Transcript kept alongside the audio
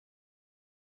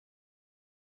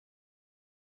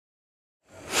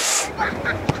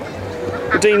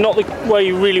Dean, not the way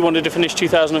you really wanted to finish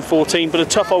 2014, but a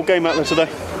tough old game out there today.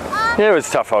 Yeah, it was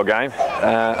a tough old game.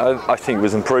 I think it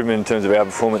was improvement in terms of our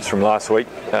performance from last week.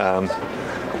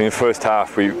 In the first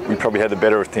half, we probably had the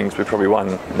better of things. We probably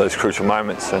won those crucial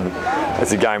moments, and as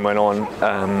the game went on,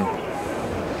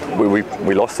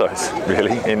 we lost those,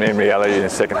 really, in reality, in the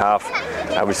second half.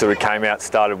 We sort of came out,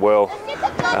 started well,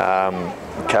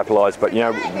 capitalised, but, you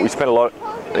know, we spent a lot,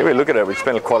 if we look at it, we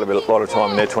spent quite a lot of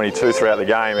time in their 22 throughout the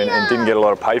game and didn't get a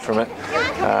lot of pay from it.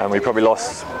 We probably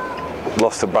lost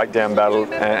the breakdown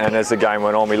battle, and as the game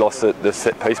went on, we lost the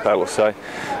set piece battle. So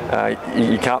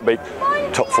you can't beat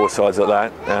top four sides like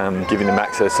that, giving them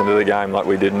access into the game like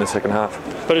we did in the second half.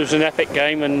 But it was an epic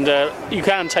game, and you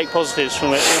can take positives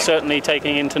from it, certainly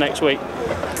taking into next week.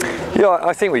 Yeah,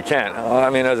 I think we can. I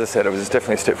mean, as I said, it was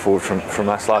definitely a step forward from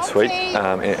us last week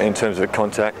in terms of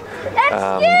contact.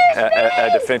 Our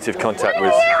defensive contact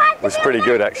was pretty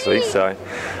good, actually. So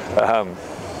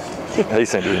he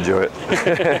seemed to enjoy it.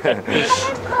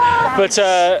 But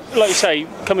like you say,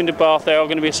 coming to Bath, they are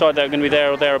going to be a side that are going to be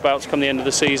there or thereabouts come the end of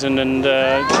the season, and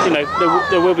you know,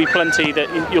 there will be plenty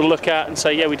that you'll look at and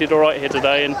say, yeah, we did all right here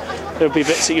today, and there'll be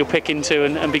bits that you'll pick into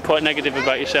and be quite negative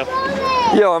about yourself.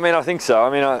 Yeah, I mean, I think so. I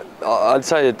mean, I'd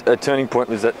say a turning point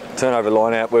was that turnover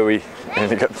line out where we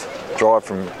ended up drive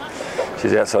from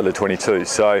she's outside the 22.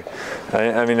 So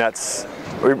I mean,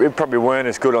 we probably weren't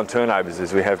as good on turnovers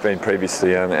as we have been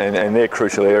previously, and they're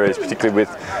crucial areas, particularly with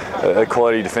a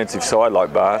quality defensive side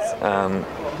like Bath.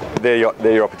 They're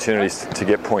your opportunities to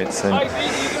get points, and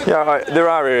yeah, there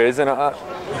are areas, and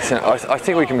I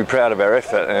think we can be proud of our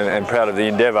effort and proud of the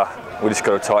endeavour. We just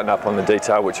got to tighten up on the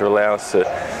detail, which will allow us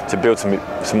to build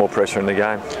some more pressure in the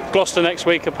game. Gloucester next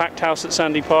week, a packed house at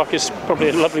Sandy Park, is probably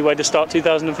a lovely way to start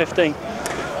 2015.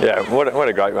 Yeah, what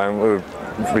a great game. We're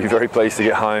very pleased to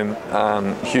get home.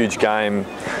 Huge game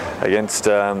against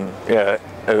a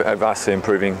vastly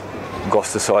improving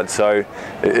Gloucester side. So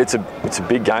it's a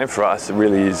big game for us. It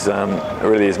really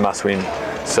is must win.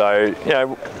 So you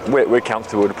know, we're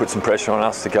comfortable to put some pressure on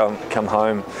us to come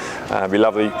home. It'd be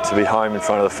lovely to be home in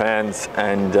front of the fans,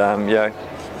 and yeah,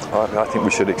 I think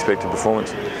we should expect a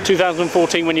performance.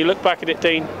 2014, when you look back at it,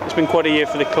 Dean, it's been quite a year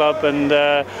for the club, and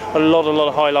a lot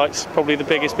of highlights, probably the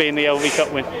biggest being the LV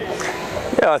Cup win.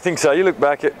 Yeah, I think so. You look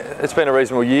back, it's been a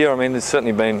reasonable year. I mean, there's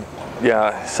certainly been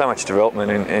so much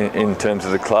development in terms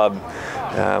of the club.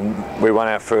 We won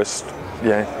our first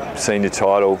senior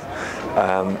title.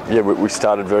 We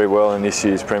started very well in this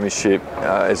year's Premiership,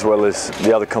 as well as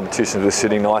the other competitions were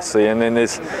sitting nicely, and then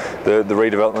there's the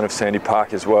redevelopment of Sandy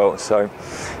Park as well. So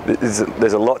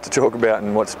there's a lot to talk about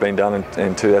in what's been done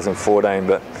in 2014,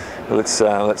 but let's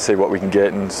see what we can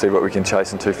get and see what we can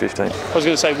chase in 2015. I was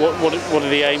going to say, what are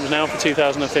the aims now for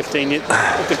 2015?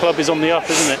 The club is on the up,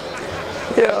 isn't it?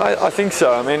 Yeah, I think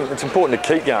so. I mean, it's important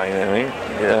to keep going. I mean,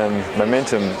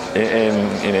 momentum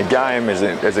in a game as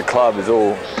a club is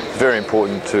all very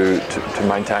important to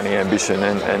maintaining ambition,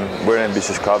 and we're an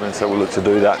ambitious club, and so we'll look to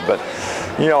do that. But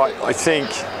you know, I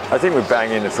think we're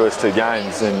banging in the first two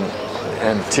games,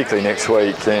 and particularly next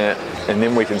week, and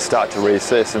then we can start to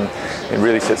reassess and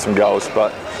really set some goals.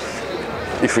 But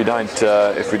if we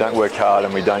don't work hard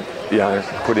and we don't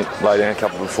lay down a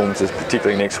couple of performances,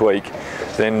 particularly next week,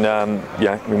 then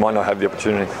we might not have the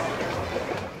opportunity.